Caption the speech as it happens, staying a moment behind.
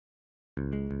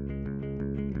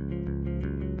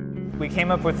We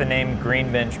came up with the name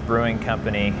Green Bench Brewing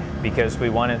Company because we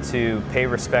wanted to pay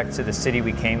respect to the city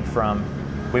we came from.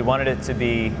 We wanted it to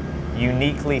be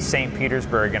uniquely St.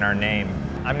 Petersburg in our name.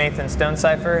 I'm Nathan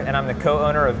Stonecipher, and I'm the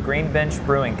co-owner of Green Bench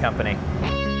Brewing Company.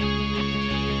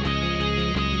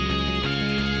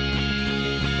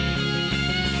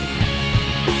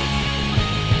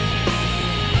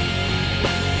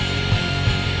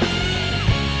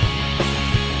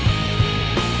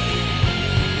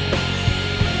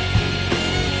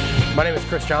 My name is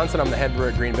Chris Johnson. I'm the head brewer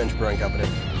at Green Bench Brewing Company.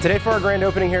 Today for our grand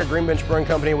opening here at Green Bench Brewing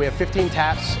Company, we have 15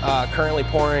 taps currently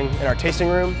pouring in our tasting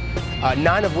room.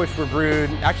 9 of which were brewed,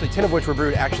 actually 10 of which were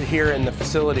brewed actually here in the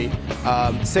facility.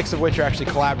 6 of which are actually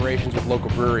collaborations with local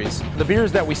breweries. The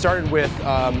beers that we started with,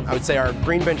 I would say our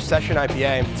Green Bench Session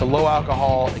IPA. It's a low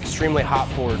alcohol, extremely hop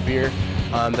forward beer.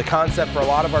 The concept for a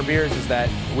lot of our beers is that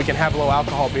we can have low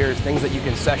alcohol beers, things that you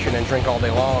can session and drink all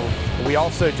day long. We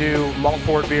also do malt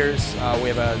forward beers. We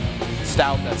have a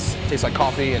stout that tastes like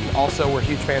coffee, and also we're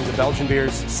huge fans of Belgian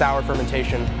beers, sour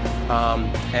fermentation,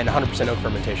 and 100% oak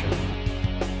fermentation.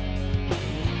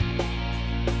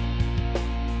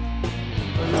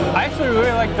 I actually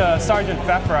really like the Sergeant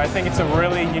Pfeffer. I think it's a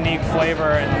really unique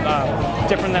flavor and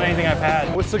different than anything I've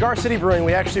had. With Cigar City Brewing,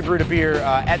 we actually brewed a beer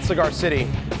at Cigar City.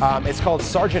 It's called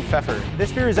Sergeant Pfeffer.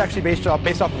 This beer is actually based off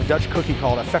of a Dutch cookie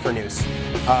called a pfeffernuss.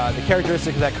 The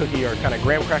characteristics of that cookie are kind of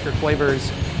graham cracker flavors,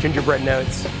 gingerbread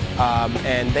notes,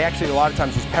 and they actually a lot of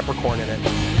times use peppercorn in it.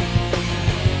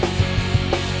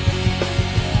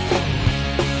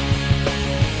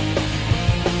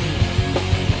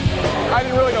 I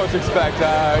didn't really know what to expect.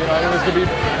 I knew it was going to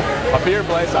be a beer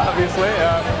place, obviously.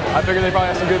 I figured they probably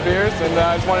have some good beers, and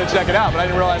I just wanted to check it out, but I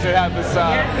didn't realize they'd have this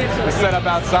setup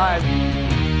outside.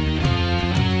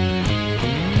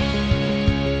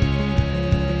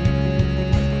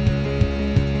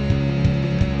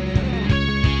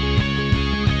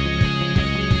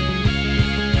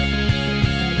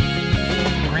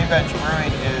 Green Bench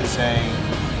Brewing is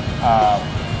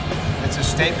it's a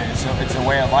statement. It's a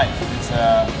way of life. It's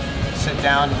sit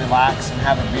down, relax, and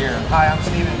have a beer. Hi, I'm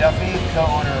Stephen Duffy,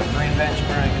 co-owner of Green Bench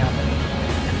Brewing Company.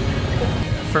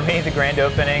 For me, the grand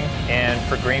opening and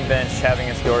for Green Bench having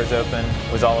its doors open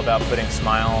was all about putting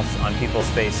smiles on people's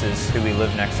faces who we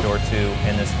live next door to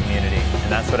in this community.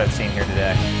 And that's what I've seen here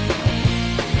today.